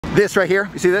This right here,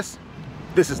 you see this?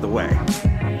 This is the way.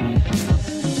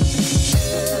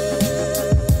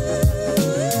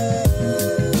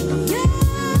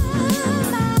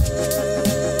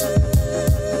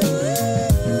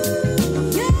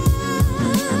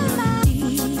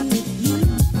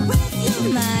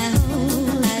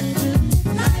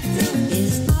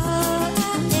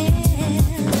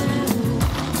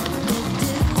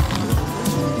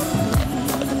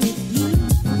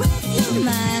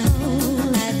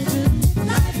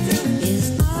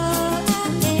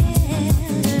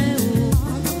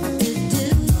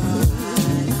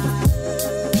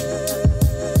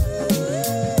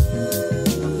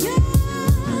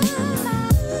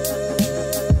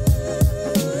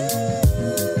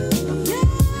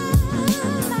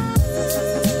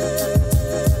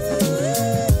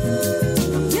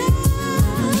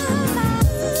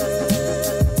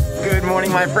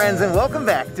 My friends, and welcome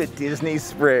back to Disney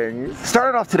Springs.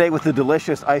 Started off today with the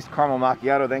delicious iced caramel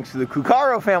macchiato thanks to the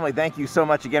Cucaro family. Thank you so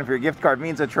much again for your gift card. It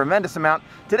means a tremendous amount.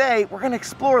 Today we're going to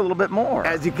explore a little bit more.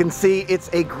 As you can see, it's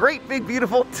a great big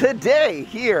beautiful today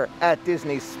here at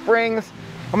Disney Springs.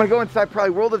 I'm going to go inside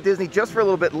probably World of Disney just for a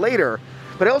little bit later,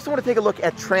 but I also want to take a look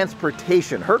at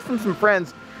transportation. Heard from some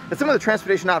friends that some of the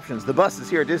transportation options, the buses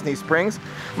here at Disney Springs,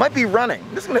 might be running.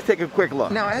 I'm just gonna take a quick look.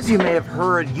 Now, as you may have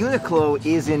heard, Uniqlo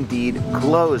is indeed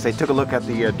closed. I took a look at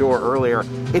the door earlier.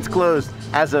 It's closed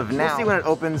as of now. We'll see when it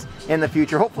opens in the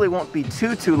future. Hopefully it won't be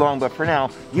too long, but for now,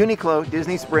 Uniqlo,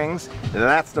 Disney Springs,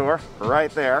 that store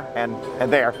right there and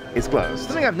there is closed.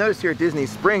 Something I've noticed here at Disney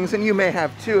Springs, and you may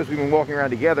have too as we've been walking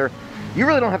around together, you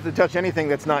really don't have to touch anything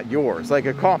that's not yours. Like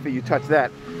a coffee, you touch that.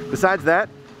 Besides that,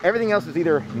 everything else is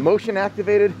either motion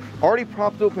activated, already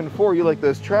propped open for you like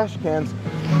those trash cans,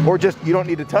 or just you don't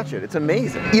need to touch it. It's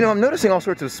amazing. You know, I'm noticing all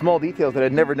sorts of small details that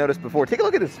I'd never noticed before. Take a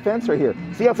look at this fence right here.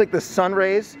 See how it's like the sun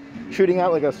rays shooting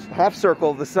out like a half circle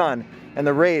of the sun and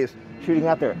the rays shooting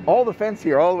out there. All the fence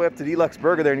here, all the way up to Deluxe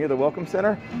Burger there near the Welcome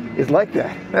Center is like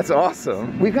that. That's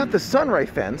awesome. We've got the sunray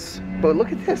fence, but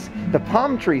look at this, the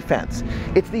palm tree fence.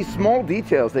 It's these small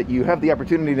details that you have the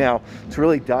opportunity now to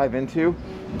really dive into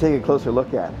and take a closer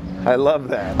look at. I love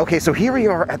that. Okay, so here we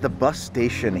are at the bus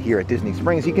station here at Disney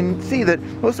Springs. You can see that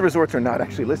most of the resorts are not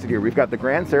actually listed here. We've got the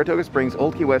Grand Saratoga Springs,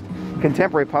 Old Key West,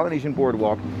 Contemporary, Polynesian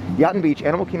Boardwalk, Yacht and Beach,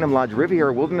 Animal Kingdom Lodge,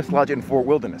 Riviera, Wilderness Lodge, and Fort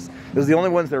Wilderness. Those are the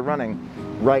only ones that are running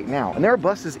right now. And there are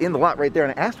buses in the lot right there.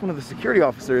 And I asked one of the security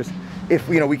officers if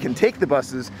we can take the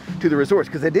buses to the resorts,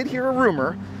 because I did hear a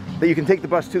rumor that you can take the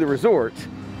bus to the resort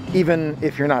even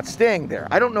if you're not staying there.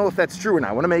 I don't know if that's true or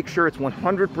not. I want to make sure it's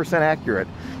 100% accurate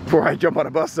before I jump on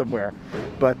a bus somewhere.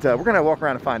 But we're going to walk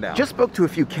around and find out. Just spoke to a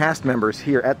few cast members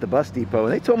here at the bus depot,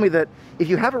 and they told me that if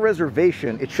you have a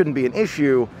reservation, it shouldn't be an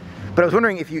issue. But I was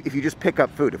wondering if you just pick up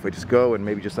food, if we just go and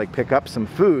maybe just like pick up some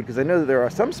food, because I know that there are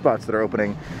some spots that are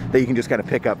opening that you can just kind of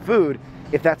pick up food,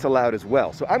 if that's allowed as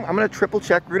well. So I'm going to triple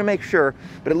check, we're going to make sure,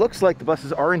 but it looks like the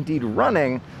buses are indeed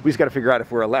running. We just got to figure out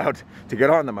if we're allowed to get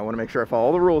on them. I want to make sure I follow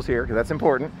all the rules here, because that's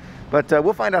important, but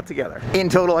we'll find out together. In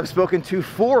total, I've spoken to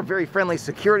 4 very friendly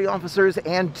security officers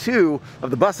and 2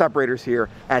 of the bus operators here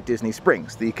at Disney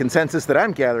Springs. The consensus that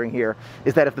I'm gathering here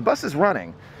is that if the bus is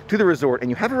running to the resort and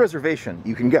you have a reservation,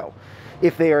 you can go.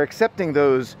 If they are accepting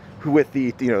those who with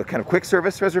the kind of quick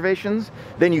service reservations,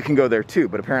 then you can go there too.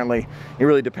 But apparently it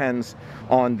really depends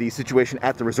on the situation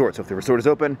at the resort. So if the resort is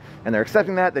open and they're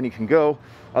accepting that, then you can go.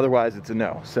 Otherwise it's a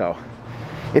no. So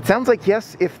it sounds like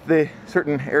yes if the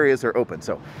certain areas are open.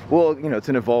 So well, it's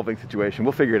an evolving situation.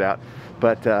 We'll figure it out.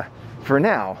 But for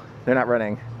now, they're not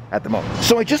running at the moment.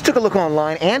 So I just took a look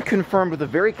online and confirmed with a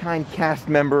very kind cast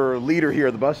member leader here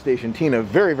at the bus station, Tina,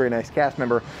 very, very nice cast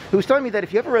member, who was telling me that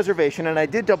if you have a reservation, and I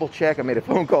did double check, I made a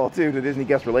phone call too to Disney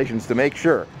Guest Relations to make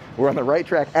sure we're on the right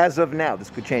track as of now. This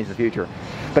could change in the future.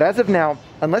 But as of now,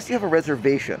 unless you have a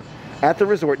reservation at the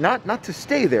resort, not to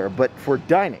stay there, but for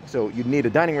dining. So you'd need a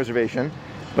dining reservation,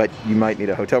 but you might need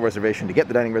a hotel reservation to get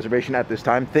the dining reservation at this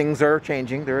time. Things are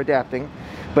changing, they're adapting.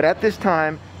 But at this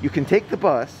time, you can take the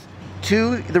bus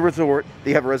to the resort that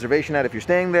you have a reservation at if you're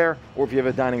staying there, or if you have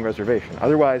a dining reservation.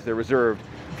 Otherwise, they're reserved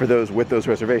for those with those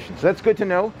reservations. So that's good to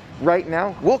know right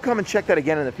now. We'll come and check that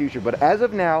again in the future, but as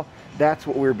of now, that's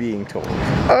what we're being told.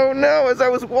 Oh no, as I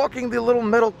was walking, the little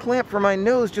metal clamp for my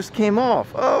nose just came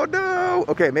off. Oh no!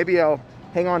 Okay, maybe I'll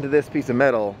hang on to this piece of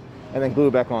metal and then glue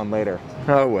it back on later.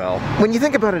 Oh well. When you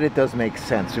think about it, it does make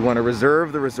sense. We want to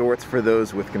reserve the resorts for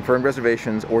those with confirmed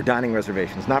reservations or dining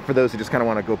reservations, not for those who just kind of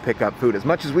want to go pick up food, as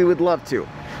much as we would love to.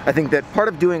 I think that part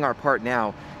of doing our part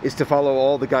now is to follow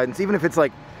all the guidance, even if it's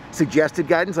like suggested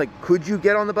guidance, like could you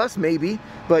get on the bus? Maybe,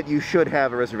 but you should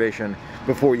have a reservation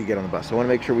before you get on the bus. So I want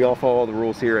to make sure we all follow all the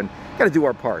rules here and got to do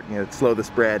our part, slow the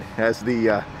spread, as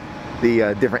the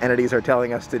the different entities are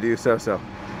telling us to do so. So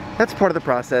that's part of the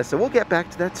process. So we'll get back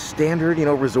to that standard, you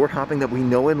know, resort hopping that we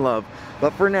know and love.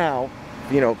 But for now,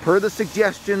 you know, per the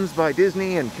suggestions by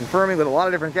Disney and confirming with a lot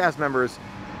of different cast members,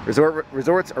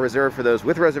 resorts are reserved for those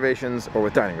with reservations or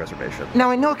with dining reservation. Now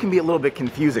I know it can be a little bit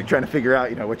confusing trying to figure out,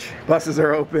 you know, which buses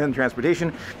are open,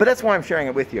 transportation, but that's why I'm sharing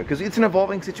it with you, because it's an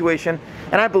evolving situation,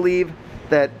 and I believe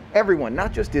that everyone,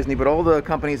 not just Disney, but all the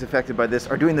companies affected by this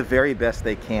are doing the very best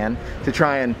they can to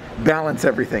try and balance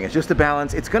everything. It's just a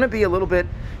balance. It's going to be a little bit,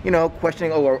 you know,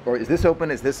 questioning, oh, or is this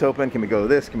open? Is this open? Can we go to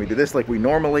this? Can we do this like we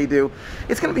normally do?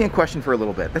 It's going to be in question for a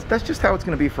little bit. That's just how it's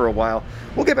going to be for a while.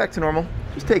 We'll get back to normal.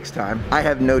 It just takes time. I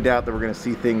have no doubt that we're going to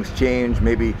see things change.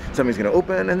 Maybe something's going to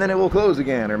open and then it will close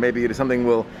again, or maybe something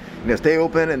will, you know, stay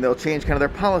open and they'll change kind of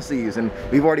their policies. And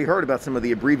we've already heard about some of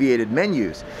the abbreviated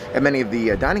menus at many of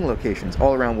the dining locations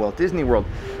all around Walt Disney World.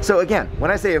 So again, when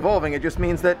I say evolving, it just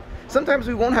means that sometimes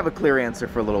we won't have a clear answer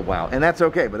for a little while, and that's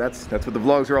okay, but that's what the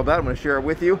vlogs are all about. I'm going to share it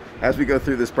with you as we go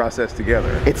through this process together.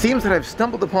 It seems that I've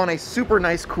stumbled upon a super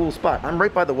nice, cool spot. I'm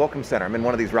right by the Welcome Center. I'm in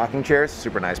one of these rocking chairs,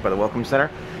 super nice by the Welcome Center.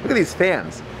 Look at these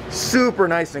fans, super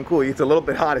nice and cool. It's a little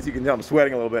bit hot, as you can tell, I'm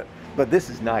sweating a little bit, but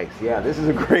this is nice. Yeah, this is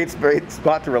a great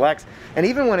spot to relax. And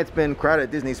even when it's been crowded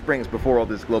at Disney Springs before all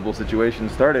this global situation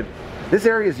started, this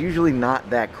area is usually not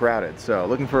that crowded. So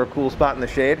looking for a cool spot in the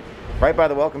shade, right by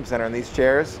the Welcome Center in these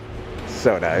chairs.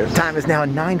 So nice. Time is now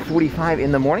 9:45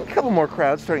 in the morning. A couple more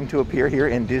crowds starting to appear here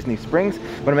in Disney Springs.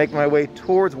 I'm gonna make my way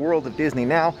towards World of Disney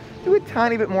now, do a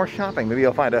tiny bit more shopping. Maybe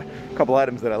I'll find a couple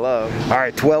items that I love. All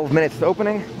right, 12 minutes to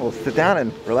opening. We'll sit down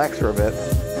and relax for a bit.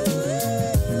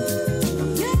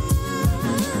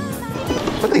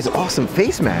 Look at these awesome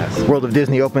face masks. World of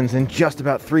Disney opens in just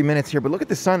about 3 minutes here, but look at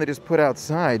the sign they just put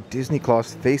outside, Disney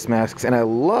Cloth face masks, and I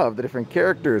love the different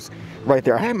characters right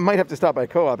there. I might have to stop by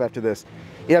Co-op after this.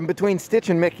 Yeah, I'm between Stitch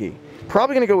and Mickey.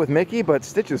 Probably gonna go with Mickey, but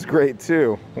Stitch is great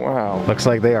too. Wow. Looks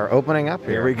like they are opening up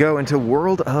here. Here we go into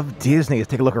World of Disney. Let's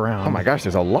take a look around. Oh my gosh,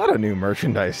 there's a lot of new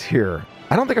merchandise here.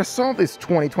 I don't think I saw these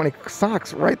 2020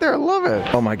 socks right there. I love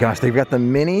it. Oh my gosh, they've got the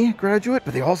mini graduate,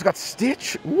 but they also got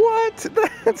Stitch. What?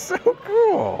 That's so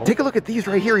cool. Take a look at these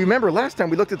right here. Remember last time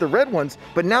we looked at the red ones,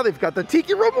 but now they've got the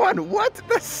Tiki Room one. What?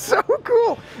 That's so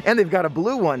cool. And they've got a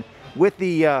blue one with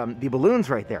the balloons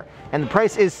right there. And the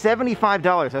price is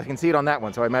 $75. I can see it on that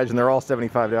one, so I imagine they're all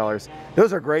 $75.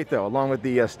 Those are great though, along with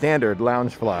the standard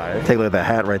lounge fly. Take a look at that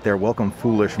hat right there. Welcome,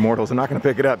 foolish mortals. I'm not gonna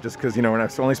pick it up just because, you know, we're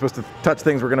not only supposed to touch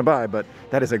things we're gonna buy, but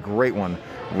that is a great one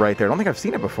right there. I don't think I've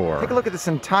seen it before. Take a look at this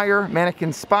entire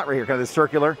mannequin spot right here, kind of this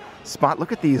circular spot.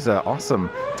 Look at these awesome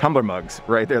tumbler mugs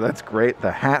right there. That's great.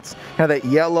 The hats, kind of that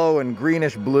yellow and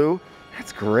greenish blue.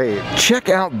 That's great. Check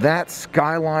out that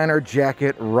Skyliner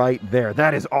jacket right there.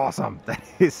 That is awesome. That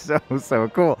is so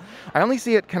cool. I only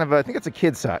see it kind of, I think it's a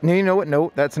kid's size. No, you know what?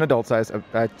 No, that's an adult size.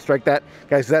 I strike that.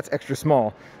 Guys, that's extra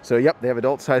small. So yep, they have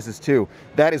adult sizes too.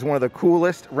 That is one of the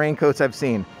coolest raincoats I've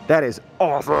seen. That is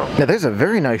awesome. Now there's a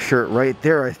very nice shirt right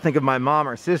there. I think of my mom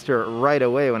or sister right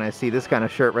away when I see this kind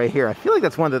of shirt right here. I feel like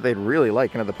that's one that they'd really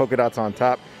like, kind of the polka dots on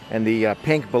top and the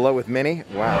pink below with Minnie.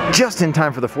 Wow. Just in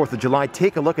time for the 4th of July.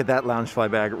 Take a look at that Loungefly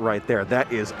bag right there.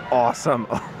 That is awesome.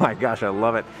 Oh my gosh, I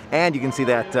love it. And you can see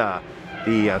that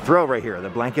the throw right here, the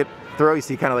blanket throw. You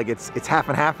see kind of like it's half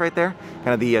and half right there.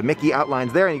 Kind of the Mickey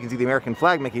outlines there, and you can see the American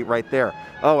flag Mickey right there.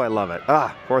 Oh, I love it.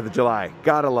 Ah, 4th of July.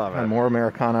 Gotta love it. And more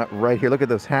Americana right here. Look at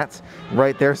those hats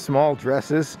right there. Small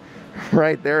dresses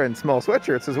right there, and small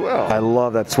sweatshirts as well. I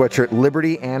love that sweatshirt.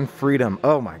 Liberty and freedom.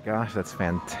 Oh my gosh, that's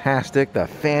fantastic. The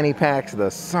fanny packs, the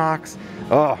socks.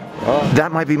 Oh,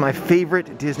 that might be my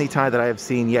favorite Disney tie that I have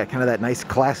seen yet. Kind of that nice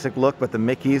classic look, but the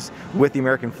Mickeys with the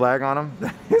American flag on them.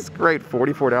 That is great.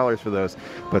 $44 for those,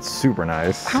 but super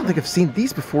nice. I don't think I've seen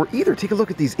these before either. Take a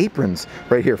look at these aprons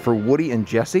right here for Woody and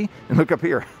Jesse. And look up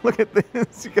here. Look at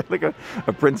this. You got like a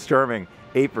Prince Charming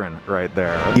apron right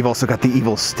there. You've also got the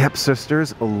evil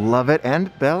stepsisters, love it,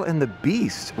 and Belle and the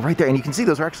Beast right there. And you can see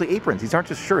those are actually aprons. These aren't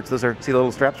just shirts. Those are, see the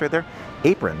little straps right there?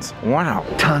 Aprons. Wow.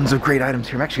 Tons of great items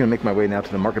here. I'm actually gonna make my way now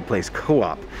to the Marketplace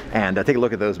Co-op and take a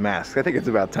look at those masks. I think it's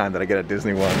about time that I get a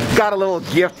Disney one. Got a little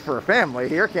gift for a family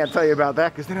here. Can't tell you about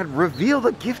that because then I'd reveal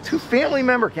the gift to family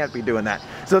member. Can't be doing that.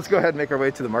 So let's go ahead and make our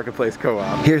way to the Marketplace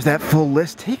Co-op. Here's that full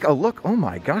list. Take a look. Oh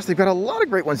my gosh, they've got a lot of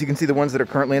great ones. You can see the ones that are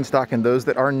currently in stock and those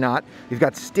that are not. You've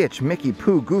got Stitch, Mickey,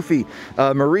 Pooh, Goofy,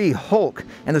 Marie, Hulk,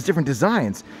 and those different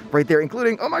designs right there,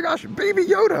 including, oh my gosh, Baby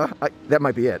Yoda. That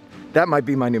might be it. That might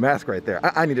be my new mask right there.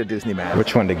 I need a Disney mask.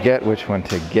 Which one to get, which one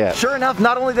to get. Sure enough,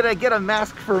 not only did I get a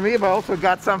mask for me, but I also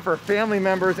got some for family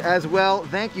members as well.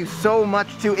 Thank you so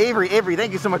much to Avery. Avery,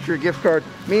 thank you so much for your gift card.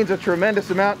 Means a tremendous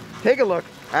amount. Take a look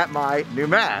at my new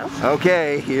mask.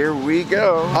 Okay, here we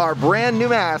go. Our brand new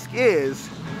mask is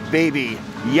Baby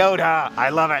Yoda. I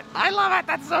love it. I love it.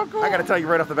 That's so cool. I gotta tell you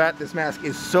right off the bat, this mask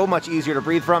is so much easier to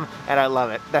breathe from, and I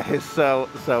love it. That is so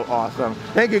awesome.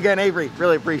 Thank you again, Avery.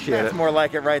 Really appreciate it. That's more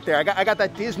like it right there. I got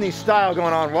that Disney style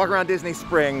going on. Walk around Disney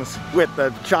Springs with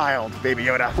the child, Baby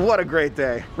Yoda. What a great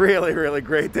day. Really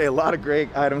great day. A lot of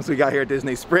great items we got here at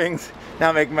Disney Springs.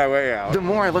 Now making my way out. The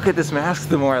more I look at this mask,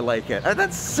 the more I like it.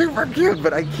 That's super cute,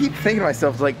 but I keep thinking to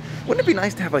myself, like, wouldn't it be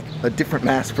nice to have like a different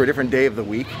mask for a different day of the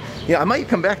week? Yeah, I might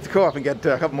come back to Co-op and get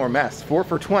a couple more masks, 4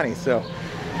 for $20, so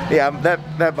yeah,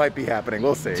 that might be happening,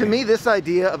 we'll see. To me, this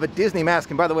idea of a Disney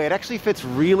mask, and by the way, it actually fits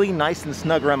really nice and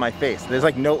snug around my face. There's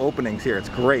like no openings here, it's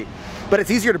great. But it's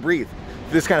easier to breathe,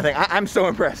 this kind of thing. I'm so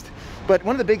impressed. But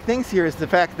one of the big things here is the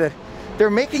fact that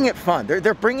they're making it fun.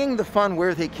 They're bringing the fun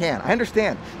where they can. I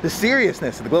understand the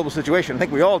seriousness of the global situation, I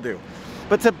think we all do.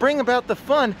 But to bring about the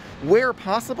fun where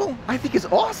possible, I think is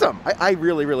awesome. I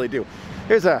really do.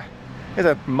 There's a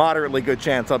moderately good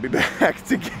chance I'll be back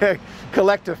to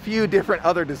collect a few different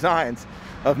other designs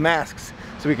of masks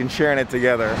so we can share in it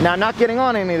together. Now, not getting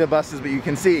on any of the buses, but you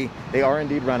can see they are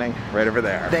indeed running right over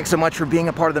there. Thanks so much for being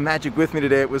a part of the magic with me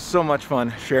today. It was so much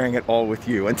fun sharing it all with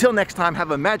you. Until next time,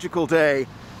 have a magical day.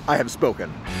 I have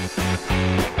spoken.